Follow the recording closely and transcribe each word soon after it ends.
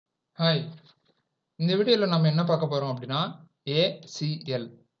Hi, இந்த வீடியோவில் நம்ம என்ன பார்க்க போகிறோம் அப்படின்னா ACL.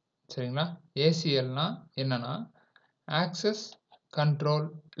 சரிங்களா? ACLனா என்னன்னா ஆக்சஸ் கண்ட்ரோல்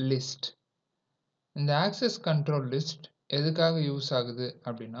லிஸ்ட். இந்த ஆக்சஸ் கண்ட்ரோல் லிஸ்ட் எதுக்காக யூஸ் ஆகுது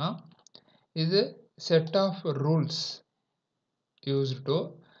அப்படின்னா, இது set of rules used to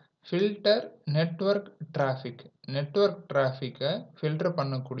filter network traffic. Network டிராஃபிக்கை filter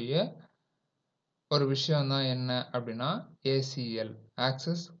பண்ணக்கூடிய ஒரு விஷயம் தான் என்ன அப்படின்னா ACL,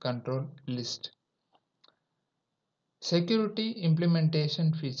 access control list. Security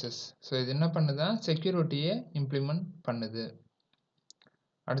implementation features. So இது என்ன பண்ணுதா, செக்யூரிட்டியை இம்ப்ளிமெண்ட் பண்ணுது.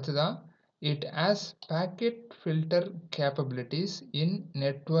 அடுத்ததா, it has packet filter capabilities in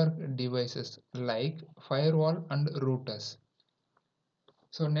network devices like firewall and routers.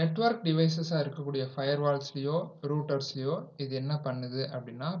 So network டிவைசஸாக இருக்கக்கூடிய ஃபயர்வால்ஸ்லேயோ ரூட்டர்ஸ்லேயோ இது என்ன பண்ணுது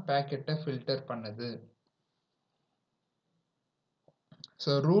அப்படின்னா பேக்கெட்டை ஃபில்டர் பண்ணுது.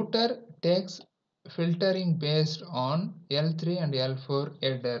 So router tax filtering based on L3 and L4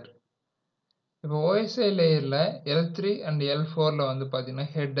 header. இப்போ OSI லேயரில் L3 and L4ல வந்து பார்த்தீங்கன்னா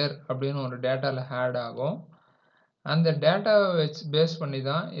ஹெட்டர் அப்படின்னு ஒரு டேட்டாவில் ஆட் ஆகும். அந்த டேட்டாவை வச்சு பேஸ் பண்ணி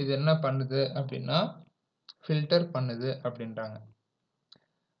தான் இது என்ன பண்ணுது அப்படின்னா ஃபில்டர் பண்ணுது அப்படின்றாங்க.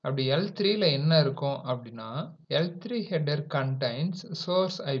 அப்படி L3ல என்ன இருக்கும் அப்படின்னா L3 header contains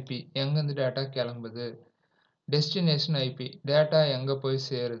source IP, எங்கேருந்து டேட்டா கிளம்புது, டெஸ்டினேஷன் ஐபி, டேட்டா எங்கே போய்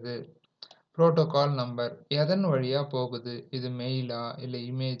சேருது, புரோட்டோகால் நம்பர், எதன் வழியாக போகுது, இது மெயிலா இல்லை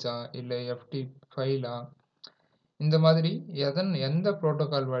இமேஜா இல்லை எஃப்டி ஃபைலா, இந்த மாதிரி எந்த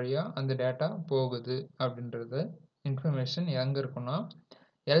புரோட்டோகால் வழியாக அந்த டேட்டா போகுது அப்படின்றது இன்ஃபர்மேஷன் எங்கே இருக்குன்னா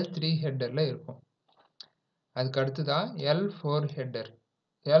L3 ஹெட்டரில் இருக்கும். அதுக்கு அடுத்ததான் L4 ஹெட்டர்.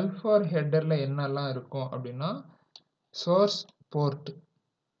 L4 ஹெட்டரில் என்னெல்லாம் இருக்கும் அப்படின்னா சோர்ஸ் போர்ட்.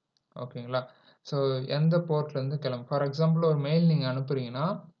 ஓகேங்களா? ஸோ எந்த போர்ட்லேருந்து கிளம்பும். ஃபார் எக்ஸாம்பிள் ஒரு மெயில் நீங்கள் அனுப்புறீங்கன்னா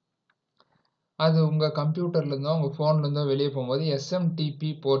அது உங்கள் கம்ப்யூட்டர்லேருந்தோ உங்கள் ஃபோன்லேருந்தோ வெளியே போகும்போது SMTP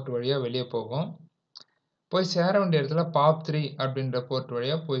போர்ட் வழியாக வெளியே போகும். போய் சேர வேண்டிய இடத்துல POP3 அப்படின்ற போர்ட்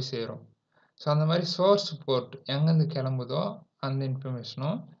வழியாக போய் சேரும். ஸோ அந்த மாதிரி சோர்ஸ் போர்ட் எங்கேருந்து கிளம்புதோ அந்த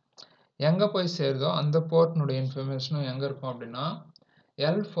இன்ஃபர்மேஷனும், எங்கே போய் சேருதோ அந்த போர்ட்னுடைய இன்ஃபர்மேஷனும் எங்கே இருக்கும் அப்படின்னா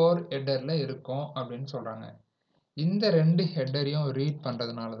L4 ஹெட்டரில் இருக்கும் அப்படின்னு சொல்கிறாங்க. இந்த ரெண்டு ஹெட்டரையும் ரீட்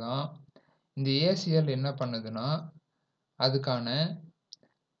பண்ணுறதுனால தான் இந்த ACL என்ன பண்ணுதுன்னா அதுக்கான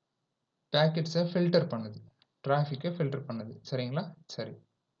பேக்கெட்ஸை ஃபில்டர் பண்ணுது, டிராஃபிக்கை ஃபில்டர் பண்ணுது. சரிங்களா? சரி,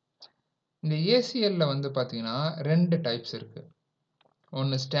 இந்த ACLல வந்து பார்த்தீங்கன்னா ரெண்டு டைப்ஸ் இருக்குது.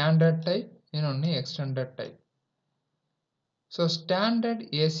 ஒன்று ஸ்டாண்டர்ட் டைப், இன்னொன்று extended type. So standard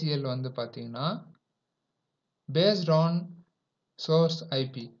ACL வந்து பார்த்தீங்கன்னா based on source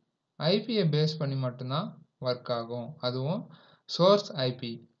IP, ஐபியை base பண்ணி மட்டும்தான் ஒர்க் ஆகும். அதுவும் சோர்ஸ்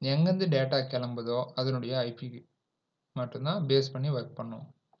ஐபி, எங்கேருந்து டேட்டா கிளம்புதோ அதனுடைய ஐபி மட்டும்தான் பேஸ் பண்ணி ஒர்க் பண்ணும்.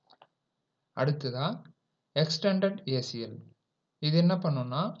 அடுத்ததா எக்ஸ்டெண்டட் ACL. இது என்ன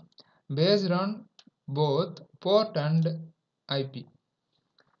பண்ணுன்னா based on both board and IP,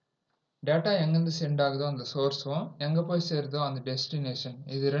 data எங்கேருந்து சென்ட் ஆகுதோ அந்த சோர்ஸும் எங்கே போய் சேருதோ அந்த டெஸ்டினேஷன்,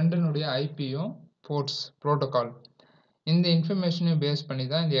 இது ரெண்டுனுடைய ஐபியும் போர்ட்ஸ் புரோட்டோகால், இந்த இன்ஃபர்மேஷனையும் பேஸ் பண்ணி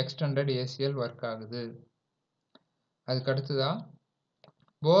தான் இந்த எக்ஸ்டெண்டட் ACL ஒர்க் ஆகுது. அதுக்கு அடுத்ததா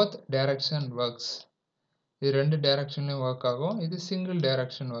போத் டைரக்ஷன் ஒர்க்ஸ். இது ரெண்டு டைரக்ஷன்லையும் ஒர்க் ஆகும். இது சிங்கிள்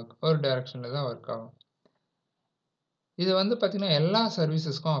டைரக்ஷன் ஒர்க், ஒரு டைரக்ஷனில் தான் ஒர்க் ஆகும். இது வந்து பார்த்தீங்கன்னா எல்லா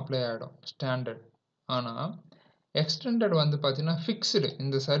சர்வீசஸ்க்கும் அப்ளை ஆகிடும் ஸ்டாண்டர்ட். ஆனால் எக்ஸ்டெண்டட் வந்து பார்த்தீங்கன்னா ஃபிக்ஸ்டு,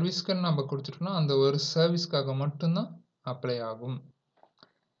 இந்த சர்வீஸ்க்குன்னு நம்ம கொடுத்துட்டோம்னா அந்த ஒரு சர்வீஸ்க்காக மட்டும்தான் அப்ளை ஆகும்.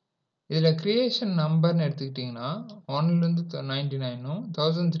 இதில் கிரியேஷன் நம்பர்னு எடுத்துக்கிட்டிங்கன்னா 1லேருந்து 99ம்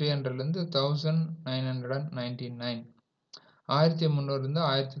 1300லேருந்து 1999, 1300லேருந்து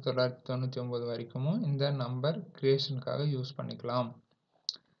 1999 வரைக்கும் இந்த நம்பர் கிரியேஷனுக்காக யூஸ் பண்ணிக்கலாம்.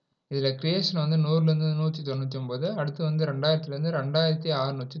 இதில் கிரியேஷன் வந்து 100லேருந்து 199, அடுத்து வந்து 2000லேருந்து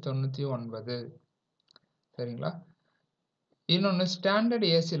 2699. சரிங்களா? இன்னொன்று ஸ்டாண்டர்ட்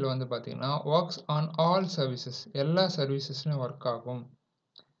ACL வந்து பார்த்தீங்கன்னா ஒர்க்ஸ் ஆன் ஆல் சர்வீசஸ், எல்லா சர்வீசஸ்லையும் ஒர்க் ஆகும்.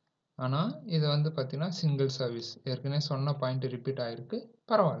 ஆனால் இது வந்து பார்த்தீங்கன்னா சிங்கிள் சர்வீஸ். ஏற்கனவே சொன்ன பாயிண்ட் ரிப்பீட் ஆகிருக்கு,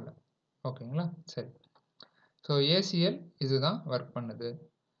 பரவாயில்ல. ஓகேங்களா? சரி, ஸோ ACL இதுதான் ஒர்க் பண்ணுது.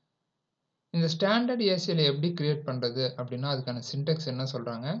 இந்த ஸ்டாண்டர்ட் ACL எப்படி கிரியேட் பண்ணுறது அப்படின்னா அதுக்கான சின்டெக்ஸ் என்ன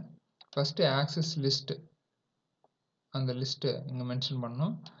சொல்கிறாங்க, ஃபஸ்ட்டு ஆக்சஸ் லிஸ்ட்டு, அந்த லிஸ்ட்டு இங்கே மென்ஷன்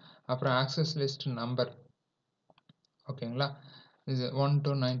பண்ணணும். அப்புறம் ஆக்சஸ் லிஸ்ட் நம்பர், ஓகேங்களா, இது 1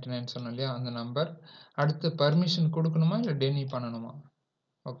 to 99 சொன்னோம் இல்லையா அந்த நம்பர். அடுத்து பர்மிஷன் கொடுக்கணுமா இல்லை டெனி பண்ணணுமா,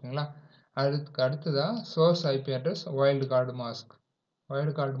 ஓகேங்களா. அதுக்கு அடுத்ததாக source IP address, wild card mask.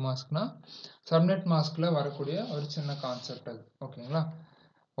 Wild card மாஸ்க்னா subnet மாஸ்கில் வரக்கூடிய ஒரு சின்ன கான்செப்ட் அது, ஓகேங்களா,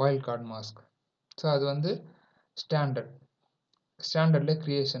 வைல்டு கார்டு மாஸ்க். ஸோ அது வந்து ஸ்டாண்டர்டில்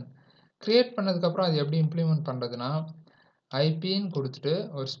கிரியேஷன். கிரியேட் பண்ணதுக்கப்புறம் அது எப்படி இம்ப்ளிமெண்ட் பண்ணுறதுனா ஐபின்னு கொடுத்துட்டு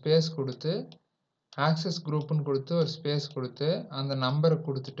ஒரு ஸ்பேஸ் கொடுத்து ஆக்சஸ் குரூப்னு கொடுத்து ஒரு ஸ்பேஸ் கொடுத்து அந்த நம்பரை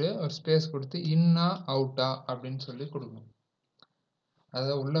கொடுத்துட்டு ஒரு ஸ்பேஸ் கொடுத்து இன்னா அவுட்டா அப்படின்னு சொல்லி கொடுக்கணும்.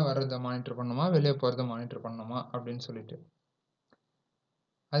 அதாவது உள்ளே வர்றதை மானிட்டர் பண்ணணுமா வெளியே போகிறத மானிட்டர் பண்ணணுமா அப்படின்னு சொல்லிட்டு.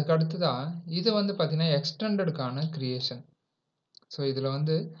 அதுக்கு அடுத்ததாக இது வந்து பார்த்தீங்கன்னா எக்ஸ்டெண்டடுக்கான கிரியேஷன். ஸோ இதில்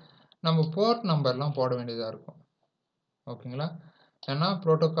வந்து நம்ம போர்ட் நம்பர்லாம் போட வேண்டியதாக இருக்கும். ஓகேங்களா, ஏன்னா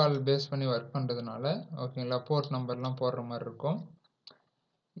ப்ரோட்டோகால் பேஸ் பண்ணி ஒர்க் பண்ணுறதுனால ஓகேங்களா போர்ட் நம்பர்லாம் போடுற மாதிரி இருக்கும்.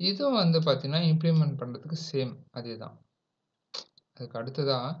 இதுவும் வந்து பார்த்தீங்கன்னா இம்ப்ளிமெண்ட் பண்ணுறதுக்கு சேம் அதே தான். அதுக்கு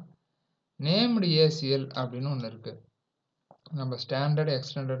அடுத்ததாக நேம்டு ஏசிஎல் அப்படின்னு ஒன்று இருக்குது. நம்ம ஸ்டாண்டர்ட்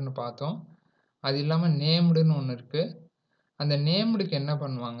எக்ஸ்டெண்டட்னு பார்த்தோம். அது இல்லாமல் நேம்டுன்னு ஒன்று இருக்குது. அந்த நேம்டுக்கு என்ன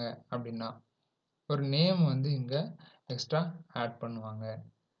பண்ணுவாங்க அப்படின்னா ஒரு நேம் வந்து இங்கே எக்ஸ்ட்ரா ஆட் பண்ணுவாங்க.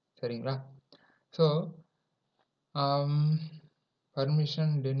 சரிங்களா, so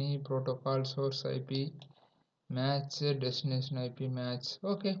permission டெனி protocol source IP match destination IP match.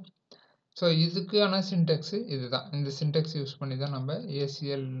 Okay, so இதுக்கான சின்டெக்ஸு இதுதான். இந்த சின்டெக்ஸ் யூஸ் பண்ணி தான் நம்ம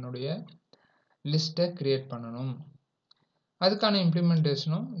ஏசிஎல்னுடைய லிஸ்ட்டை க்ரியேட் பண்ணணும். அதுக்கான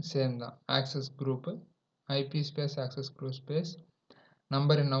இம்ப்ளிமெண்டேஷனும் சேம் தான். Access group IP space access group space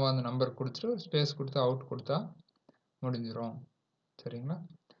number என்னவோ அந்த நம்பர் கொடுத்துட்டு ஸ்பேஸ் கொடுத்து அவுட் கொடுத்தா முடிஞ்சிடும். சரிங்களா,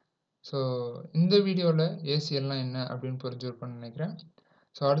 ஸோ இந்த வீடியோவில் ஏசிஎல்லாம் என்ன அப்படின்னு புரிஞ்சிருப்பேன்னு நினைக்கிறேன்.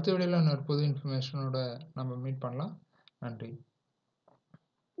 ஸோ அடுத்த வீடியோவில் இன்னொரு புது இன்ஃபர்மேஷனோட நம்ம மீட் பண்ணலாம். நன்றி.